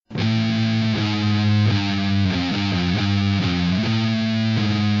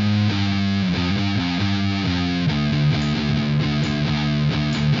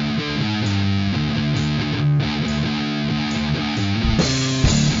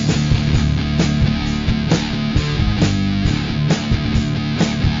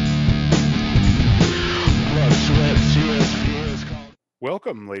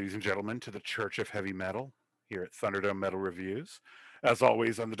Welcome, ladies and gentlemen, to the Church of Heavy Metal here at Thunderdome Metal Reviews. As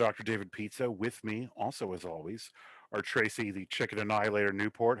always, I'm the Dr. David Pizza. With me, also as always, are Tracy, the Chicken Annihilator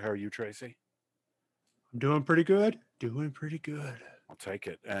Newport. How are you, Tracy? I'm doing pretty good. Doing pretty good. I'll take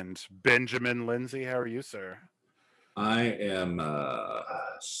it. And Benjamin Lindsay, how are you, sir? I am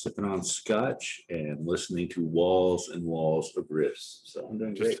sipping on scotch and listening to walls and walls of riffs. So I'm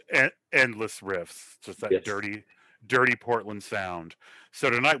doing Just great. endless riffs, just that Yes. dirty Portland sound. So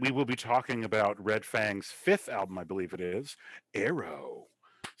tonight we will be talking about Red Fang's fifth album, I believe it is, Arrow.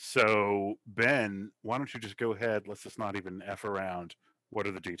 So Ben, why don't you just go ahead? Let's just not even F around. What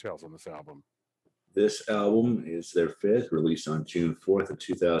are the details on this album? This album is their fifth, released on June 4th of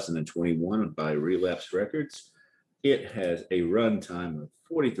 2021 by Relapse Records. It has a runtime of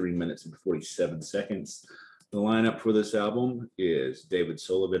 43 minutes and 47 seconds. The lineup for this album is David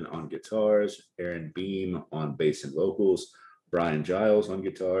Sullivan on guitars, Aaron Beam on bass and vocals, Brian Giles on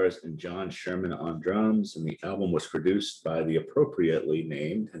guitars, and John Sherman on drums. And the album was produced by the appropriately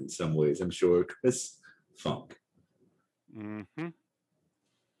named, in some ways, I'm sure, Chris Funk. Mm-hmm.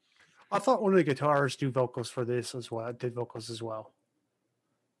 I thought one of the guitarists do vocals for this as well. Did vocals as well.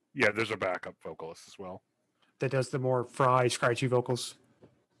 Yeah, there's a backup vocalist as well. That does the more fry, scratchy vocals.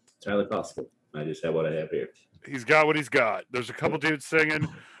 It's highly possible. I just have what I have here. He's got what he's got. There's a couple dudes singing.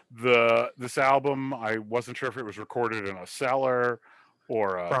 This album, I wasn't sure if it was recorded in a cellar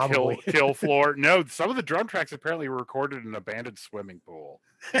or a kill floor. No, some of the drum tracks apparently were recorded in an abandoned swimming pool.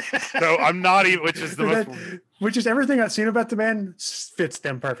 So I'm not even, which is everything I've seen about the band fits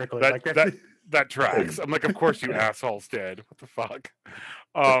them perfectly. That tracks. I'm like, of course you assholes did. What the fuck?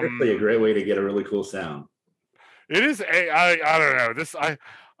 It's really a great way to get a really cool sound. It is. I don't know.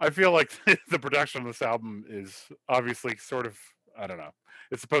 I feel like the production of this album is obviously sort of, I don't know.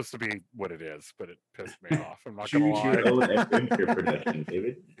 It's supposed to be what it is, but it pissed me off. I'm not gonna lie. Production,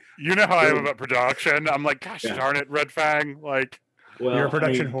 David. You know how I am about production. I'm like, gosh darn it, Red Fang. Like, well, you're a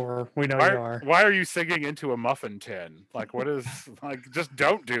production whore. We know you are. Why are you singing into a muffin tin? Like, what is like? Just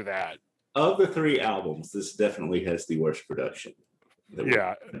don't do that. Of the three albums, this definitely has the worst production.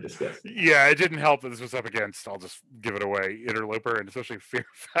 Yeah, it didn't help that this was up against, I'll just give it away, Interloper and especially Fear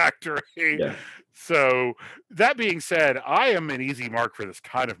Factory. Yeah. So that being said, I am an easy mark for this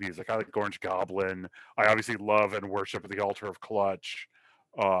kind of music. I like Orange Goblin. I obviously love and worship at the altar of Clutch,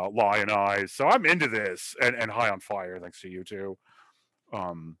 Lion Eyes. So I'm into this and High on Fire, thanks to you too.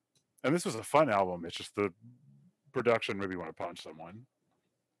 And this was a fun album. It's just the production made me want to punch someone.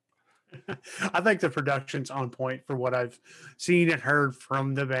 I think the production's on point for what I've seen and heard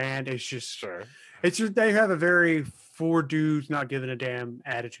from the band. It's just, they have a very four dudes not giving a damn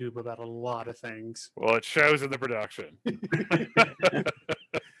attitude about a lot of things. Well, it shows in the production.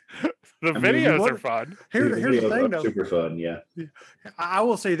 Videos are fun. Here's the thing, though. Super fun, yeah. I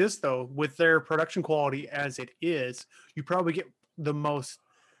will say this, though, with their production quality as it is, you probably get the most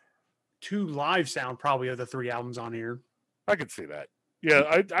two live sound probably of the three albums on here. I could see that.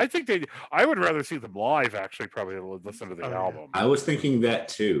 Yeah, I think I would rather see them live, actually, probably than listen to the album. I was thinking that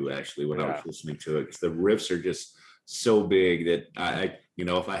too, actually, when I was listening to it, because the riffs are just so big that I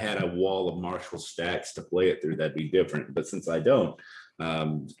if I had a wall of Marshall stacks to play it through, that'd be different. But since I don't,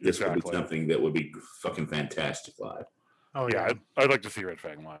 this would be something that would be fucking fantastic live. Oh yeah, I'd like to see Red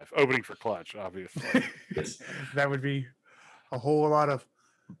Fang live, opening for Clutch, obviously. Yes. That would be a whole lot of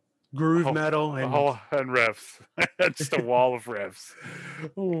groove metal and riffs. Just a wall of riffs.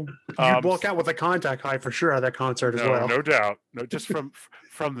 You walk out with a contact high for sure at that concert as well. No doubt. No, just from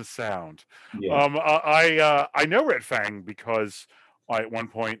the sound. Yeah. I know Red Fang because I at one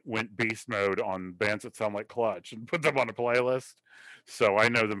point went beast mode on bands that sound like Clutch and put them on a playlist. So I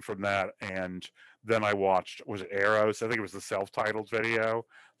know them from that. And then I watched, was it Arrows? I think it was the self-titled video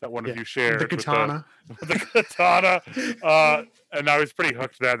that one of you shared. The Katana. The Katana. And I was pretty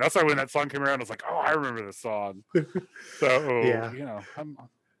hooked then. That's why when that song came around, I was like, oh, I remember this song. So,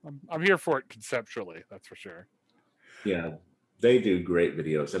 I'm here for it conceptually. That's for sure. Yeah, they do great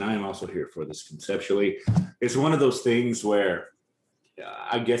videos. And I am also here for this conceptually. It's one of those things where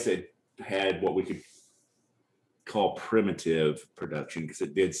I guess it had what we could call primitive production, because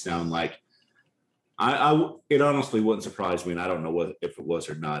it did sound like it honestly wouldn't surprise me, and I don't know if it was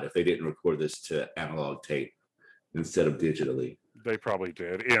or not, if they didn't record this to analog tape instead of digitally. They probably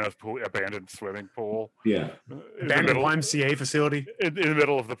did in an abandoned swimming pool. Yeah, abandoned YMCA facility in the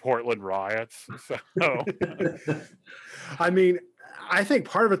middle of the Portland riots. So, I mean, I think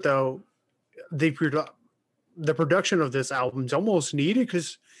part of it though, the production of this album is almost needed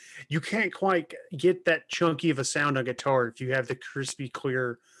because you can't quite get that chunky of a sound on guitar if you have the crispy,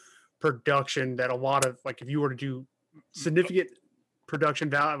 clear production that a lot of, like, if you were to do significant production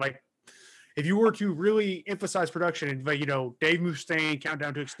value, like if you were to really emphasize production, but Dave Mustaine,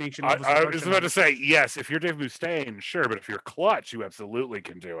 Countdown to Extinction. I was about to say, yes, if you're Dave Mustaine, sure, but if you're Clutch, you absolutely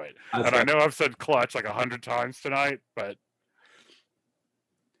can do it. I know I've said Clutch like 100 times tonight, but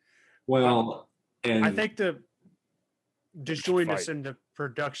and I think the disjointedness in the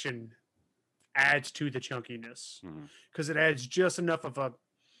production adds to the chunkiness because it adds just enough of a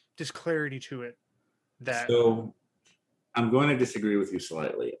clarity to it that. So I'm going to disagree with you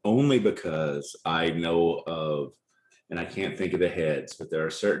slightly, only because I know of, and I can't think of the heads, but there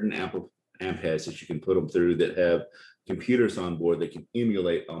are certain amp heads that you can put them through that have computers on board that can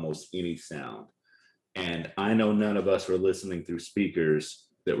emulate almost any sound. And I know none of us were listening through speakers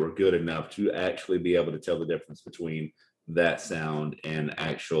that were good enough to actually be able to tell the difference between that sound and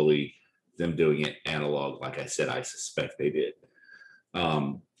actually them doing it analog. Like I said, I suspect they did.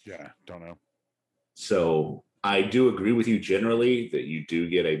 Yeah, don't know. So I do agree with you generally that you do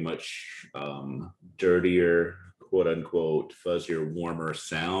get a much dirtier, quote unquote, fuzzier, warmer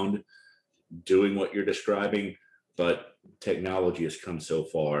sound doing what you're describing. But technology has come so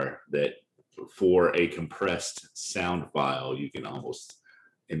far that for a compressed sound file, you can almost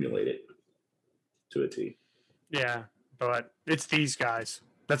emulate it to a T. Yeah, but it's these guys.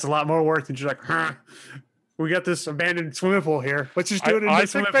 That's a lot more work than just like, we got this abandoned swimming pool here. Let's just do it in the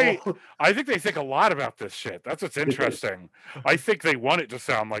swimming pool. I think they think a lot about this shit. That's what's interesting. I think they want it to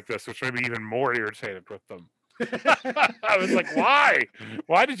sound like this, which made me even more irritated with them. I was like, why?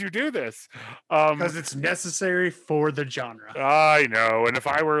 Why did you do this? Because it's necessary for the genre. I know. And if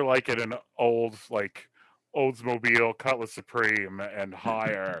I were like at an old, like Oldsmobile Cutlass Supreme and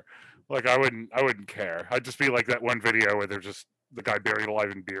higher, like I wouldn't care. I'd just be like that one video where they're just the guy buried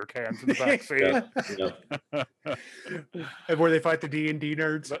alive in beer cans in the back seat. And where they fight the D&D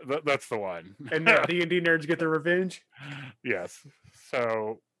nerds. That's the one. And the D&D nerds get their revenge. Yes.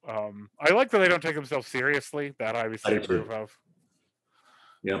 So I like that they don't take themselves seriously. That I obviously approve of.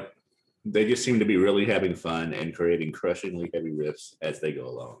 Yep. They just seem to be really having fun and creating crushingly heavy riffs as they go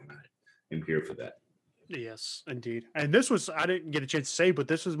along. And I am here for that. Yes, indeed. And this was, I didn't get a chance to say, but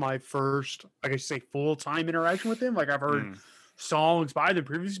this was my first, I guess, say full-time interaction with them. Like I've heard songs by them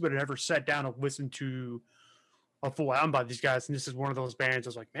previously, but I never sat down and listened to a full album by these guys. And this is one of those bands I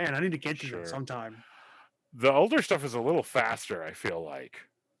was like, man, I need to get to it sometime. The older stuff is a little faster, I feel like.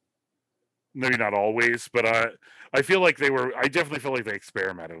 Maybe not always, but I feel like I definitely feel like they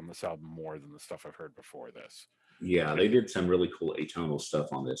experimented on this album more than the stuff I've heard before this. Yeah, they did some really cool atonal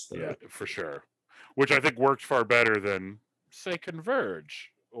stuff on this, though. Yeah, for sure. Which I think worked far better than, say,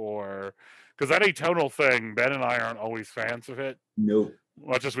 Converge, or because that atonal thing, Ben and I aren't always fans of it. Nope.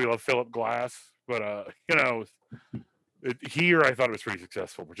 Much as we love Philip Glass, but here I thought it was pretty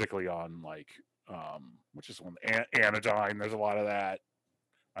successful, particularly on like which is one Anodyne. There's a lot of that.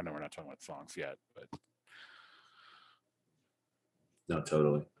 I know we're not talking about songs yet, but no,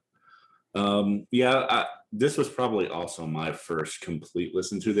 totally. This was probably also my first complete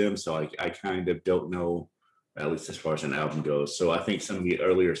listen to them, so I kind of don't know, at least as far as an album goes. So I think some of the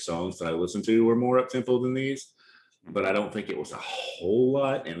earlier songs that I listened to were more up-tempo than these, but I don't think it was a whole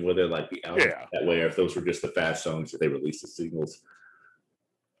lot. And whether like the album that way, or if those were just the fast songs that they released as singles.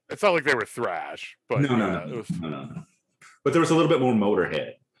 It's not like they were thrash, but no. But there was a little bit more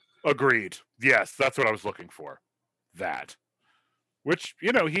Motorhead. Agreed. Yes, that's what I was looking for. That. Which,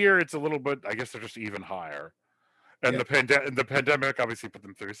 here it's a little bit, I guess they're just even higher. And the pandemic obviously put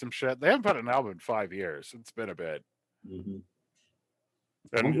them through some shit. They haven't put an album in 5 years. It's been a bit. Mm-hmm.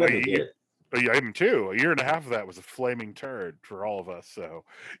 And even 2. A year and a half of that was a flaming turd for all of us. So,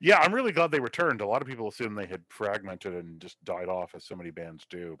 yeah, I'm really glad they returned. A lot of people assumed they had fragmented and just died off, as so many bands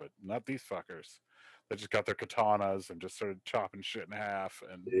do, but not these fuckers. They just got their katanas and just started chopping shit in half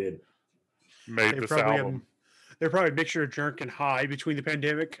and made this album. They're probably a mixture of drunk and high between the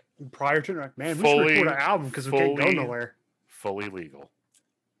pandemic and prior to it. Man, we should record an album because we can't go nowhere. Fully legal.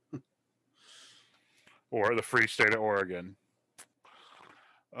 Or the free state of Oregon.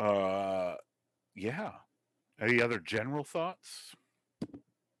 Yeah. Any other general thoughts?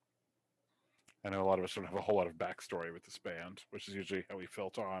 I know a lot of us don't have a whole lot of backstory with this band, which is usually how we fill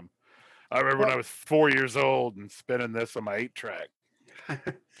time. I remember when I was 4 years old and spinning this on my 8-track.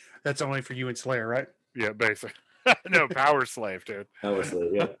 That's only for you and Slayer, right? Yeah, basically. No, Power Slave, dude. Power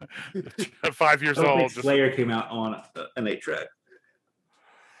Slave, yeah. 5 years old. Slayer came out on an 8-track.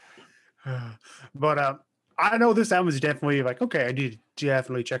 But I know this album is definitely like, okay, I need to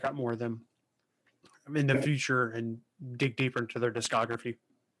definitely check out more of them in the future and dig deeper into their discography.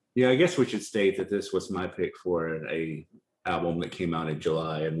 Yeah, I guess we should state that this was my pick for a album that came out in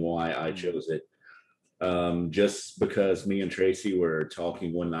July and why I chose it. just because me and Tracy were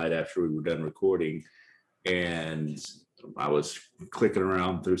talking one night after we were done recording, and I was clicking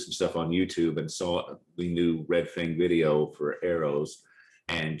around through some stuff on YouTube and saw the new Red Fang video for Arrows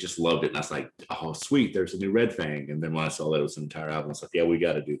and just loved it. And I was like, oh, sweet, there's a new Red Fang. And then when I saw that it was an entire album, I was like, yeah, we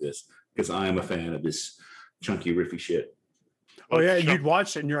got to do this because I am a fan of this chunky, riffy shit. Oh, yeah. You'd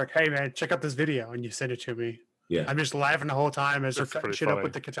watch it and you're like, hey, man, check out this video. And you send it to me. Yeah. I'm just laughing the whole time as they're cutting shit up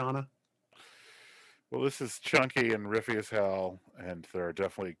with the katana. Well, this is chunky and riffy as hell, and there are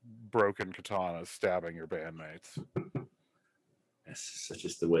definitely broken katanas stabbing your bandmates. That's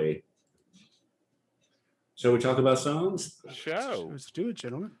just the way. Shall we talk about songs? Show. Let's do it,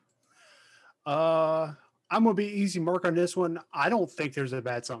 gentlemen. I'm gonna be easy mark on this one. I don't think there's a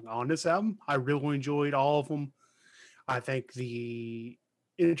bad song on this album. I really enjoyed all of them. I think the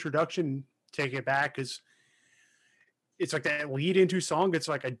introduction, Take It Back, it's like that lead into song. It's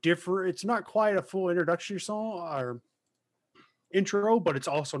like it's not quite a full introductory song or intro, but it's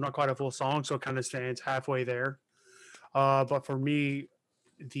also not quite a full song. So it kind of stands halfway there. But for me,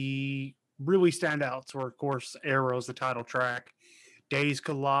 the really standouts were, of course, Arrows, the title track, Days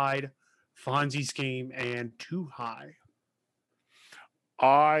Collide, Fonzie Scheme, and Too High.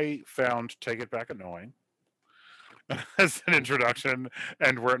 I found Take It Back annoying as an introduction,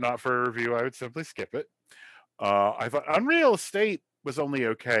 and were it not for a review, I would simply skip it. I thought Unreal Estate was only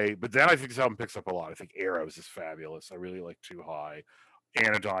okay, but then I think this album picks up a lot. I think Arrows is fabulous. I really like Too High.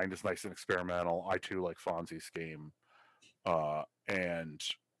 Anodyne is nice and experimental. I too like Fonzie Scheme. And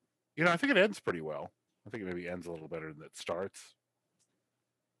I think it ends pretty well. I think it maybe ends a little better than it starts.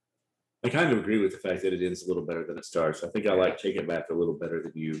 I kind of agree with the fact that it ends a little better than it starts. I think I like Take It Back a little better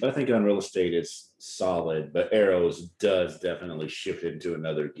than you. I think Unreal Estate is solid, but Arrows does definitely shift into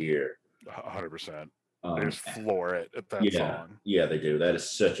another gear. 100%. They just floor it at that song. Yeah, they do. That is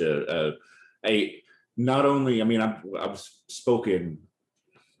such a not only, I mean, I've spoken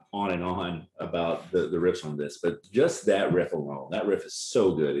on and on about the riffs on this, but just that riff alone, that riff is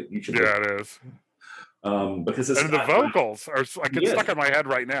so good. You should it is. Because it's and the vocals are like it's stuck in my head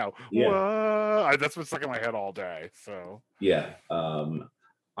right now. Yeah, that's what's stuck in my head all day. So yeah, I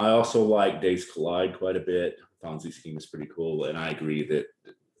also like Days Collide quite a bit. Fonzie Scheme is pretty cool, and I agree that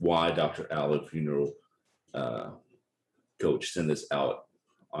why Dr. Allen Funeral Coach send this out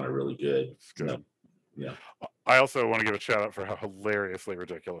on a really good. Yeah. I also want to give a shout out for how hilariously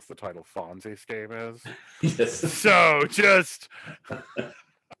ridiculous the title Fonzie Scheme is. Yes. So just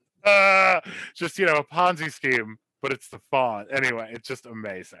a Ponzi scheme, but it's the font. Anyway, it's just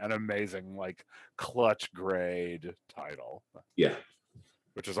amazing. An amazing, like, clutch grade title. Yeah.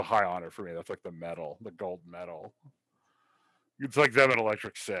 Which is a high honor for me. That's like the medal, the gold medal. It's like them at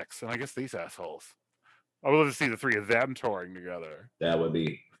Electric Six. And I guess these assholes. I would love to see the three of them touring together. That would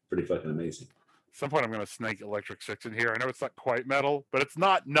be pretty fucking amazing. At some point, I'm going to snake Electric Six in here. I know it's not quite metal, but it's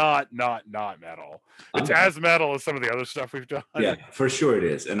not metal. It's as metal as some of the other stuff we've done. Yeah, for sure it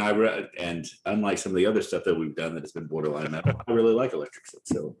is. And and unlike some of the other stuff that we've done that has been borderline metal, I really like Electric Six.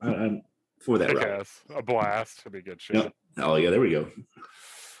 So I'm for that. Yes, a blast. It'd be good shit. Yep. Oh yeah, there we go.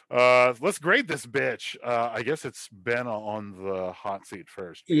 Let's grade this bitch. I guess it's Ben on the hot seat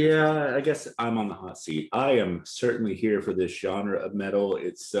first. Yeah, I guess I'm on the hot seat. I am certainly here for this genre of metal.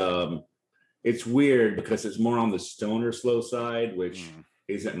 It's weird because it's more on the stoner slow side, which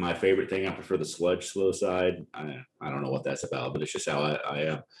isn't my favorite thing. I prefer the sludge slow side. I don't know what that's about, but it's just how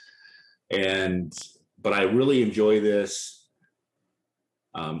I am. But I really enjoy this.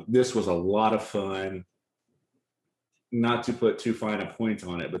 This was a lot of fun. Not to put too fine a point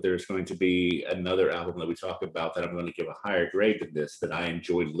on it, but there's going to be another album that we talk about that I'm going to give a higher grade than this, that I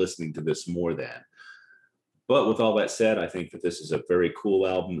enjoyed listening to this more than. But with all that said, I think that this is a very cool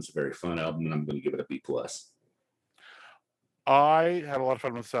album. It's a very fun album, and I'm going to give it a B+. I had a lot of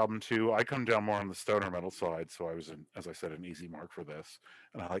fun with this album too. I come down more on the stoner metal side, so I was, as I said, an easy mark for this.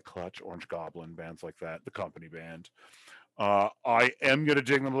 And I like Clutch, Orange Goblin, bands like that, the Company Band. I am going to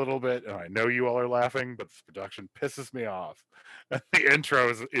dig them a little bit, and I know you all are laughing, but this production pisses me off. The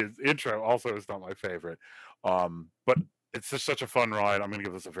intro also is not my favorite, but it's just such a fun ride. I'm going to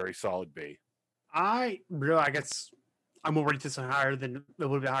give this a very solid B. I guess I'm gonna rate this a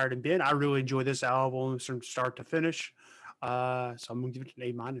little bit higher than Ben. I really enjoy this album from start to finish, so I'm gonna give it an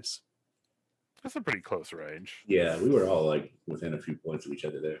A-. That's a pretty close range. Yeah, we were all like within a few points of each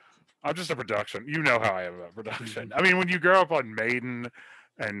other there. I'm just a production. You know how I am about production. I mean, when you grow up on Maiden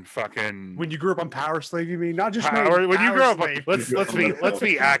and fucking when you grew up on Power Slave, you mean not just Maiden, when you grow up on, let's let's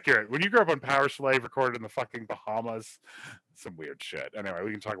be accurate. When you grew up on Power Slave, recorded in the fucking Bahamas, some weird shit. Anyway,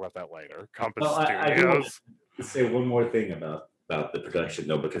 we can talk about that later. Compass Studios. I say one more thing about about the production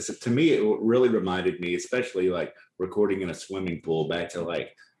though, because to me it really reminded me, especially like recording in a swimming pool, back to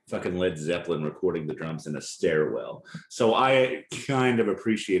like fucking Led Zeppelin recording the drums in a stairwell. So I kind of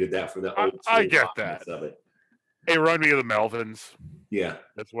appreciated that for the old I get that of it. It reminded me of the Melvins. Yeah.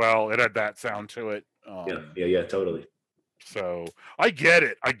 As well. It had that sound to it. Yeah, totally. So I get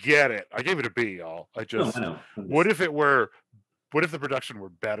it. I gave it a B, y'all. I know. What if the production were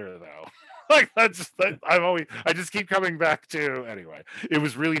better though? Like I just keep coming back to. Anyway, it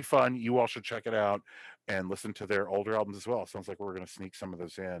was really fun. You all should check it out and listen to their older albums as well. Sounds like we're going to sneak some of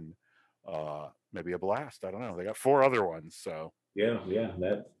those in. Maybe a blast. I don't know. They got 4 other ones. So yeah,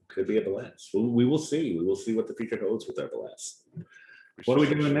 that could be a blast. We will see. We will see what the future holds with our blast. What are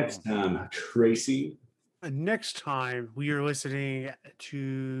we doing next time, Tracy? Next time we are listening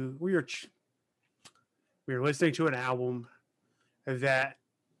to listening to an album that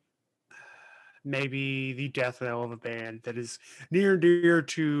may be the death knell of a band that is near and dear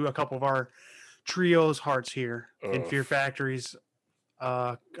to a couple of our trio's hearts here in Fear Factory's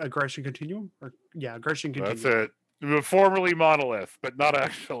Aggression Continuum. Aggression Continuum. That's it. Formerly Monolith, but not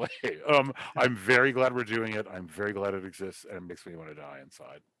actually. I'm very glad we're doing it. I'm very glad it exists, and it makes me want to die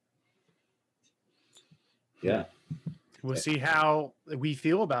inside. Yeah. We'll see how we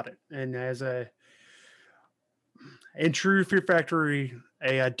feel about it. And in true Fear Factory,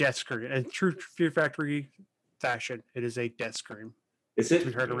 a death scream. In true Fear Factory fashion, it is a death scream. Is it?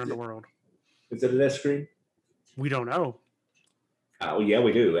 We heard around the world. Is it a death scream? We don't know. Oh, yeah,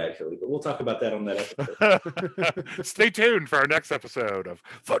 we do, actually. But we'll talk about that on that episode. Stay tuned for our next episode of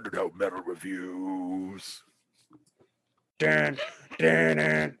Thunderdome Metal Reviews. Dun, dun,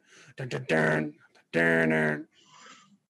 dun, dun, dun, dun, dun.